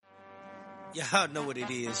Y'all know what it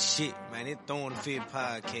is. Shit, man. It's Throwing the Fit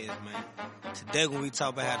podcast, man. Today when we talk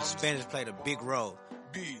about how the Spanish played a big role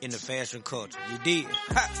in the fashion culture. You did.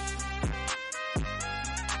 Ha!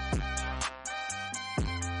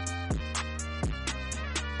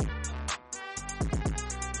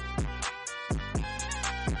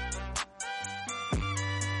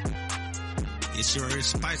 It's your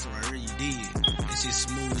spice right here. You did. It's just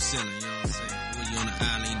smooth sailing, you know what I'm saying? When you on the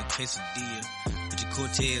island in the quesadilla, with your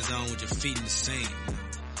Cortez on, with your feet in the sand, you know.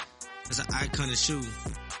 It's an iconic shoe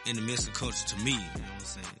in the Mexican culture to me, you know what I'm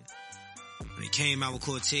saying? When they came out with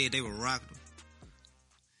Cortez, they were rocking them.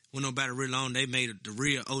 When nobody really on, they made the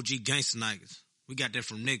real OG gangster niggas. We got that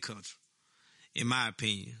from their culture, in my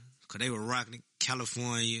opinion. Because they were rocking it,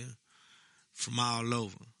 California, from all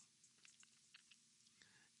over.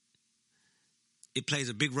 It plays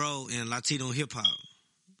a big role in Latino hip-hop.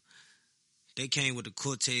 They came with the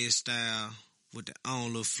Cortez style, with their own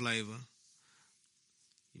little flavor.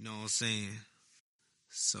 You know what I'm saying?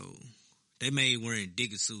 So, they made wearing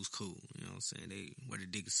Digger suits cool. You know what I'm saying? They wear the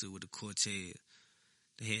Digger suit with the Cortez.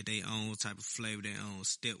 They had their own type of flavor, their own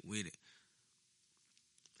step with it.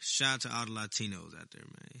 Shout out to all the Latinos out there,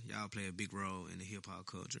 man. Y'all play a big role in the hip-hop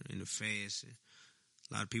culture, in the fashion.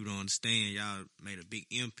 A lot of people don't understand. Y'all made a big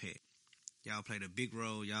impact. Y'all played a big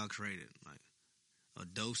role. Y'all created like a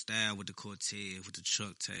dope style with the Cortez, with the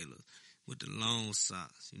Chuck Taylor, with the long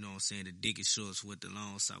socks. You know what I'm saying? The Dickie shorts with the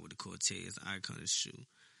long sock with the Cortez, the iconic shoe.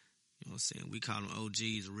 You know what I'm saying? We call them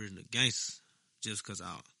OGs, original gangsters, just because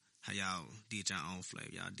how y'all did your own flavor.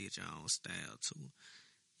 Y'all did your own style too.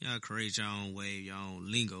 Y'all create your own wave, your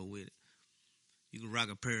own lingo with it. You can rock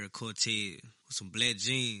a pair of Cortez with some black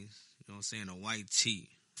jeans, you know what I'm saying, a white tee.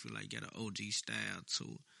 Feel like you got an OG style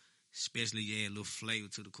too. Especially you add a little flavor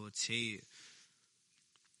to the Cortez.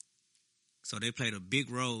 So they played a big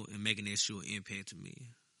role in making that shoe an impact to me.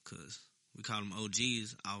 Because we call them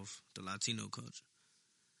OGs off the Latino culture.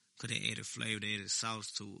 Because they added flavor, they added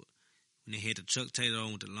sauce to it. When they had the Chuck Taylor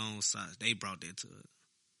on with the long socks, they brought that to it.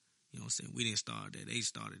 You know what I'm saying? We didn't start that. They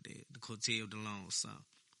started that. The Cortez with the long socks.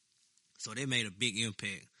 So they made a big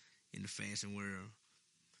impact in the fashion world.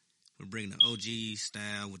 We're bringing the OG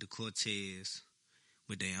style with the Cortez,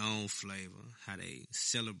 with their own flavor, how they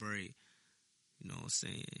celebrate, you know what I'm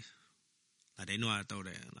saying? Like, they know how to throw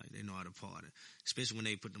down, like, they know how to party. Especially when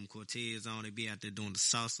they put them Cortez on, they be out there doing the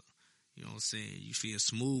salsa, you know what I'm saying? You feel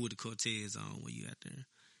smooth with the Cortez on when you out there.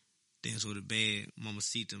 Dance with a bad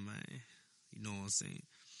mamacita, man. You know what I'm saying?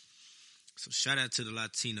 So, shout out to the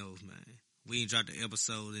Latinos, man. We ain't dropped the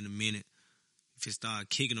episode in a minute. If you start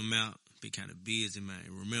kicking them out, be kind of busy, man.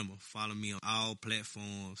 Remember, follow me on all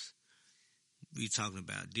platforms. We talking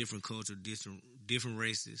about different cultures, different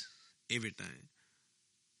races, everything.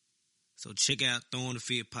 So check out Throwing the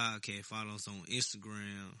Fit podcast. Follow us on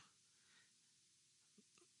Instagram,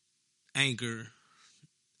 Anchor,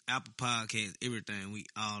 Apple Podcasts, everything. We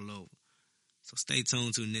all over. So stay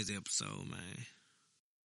tuned to the next episode, man.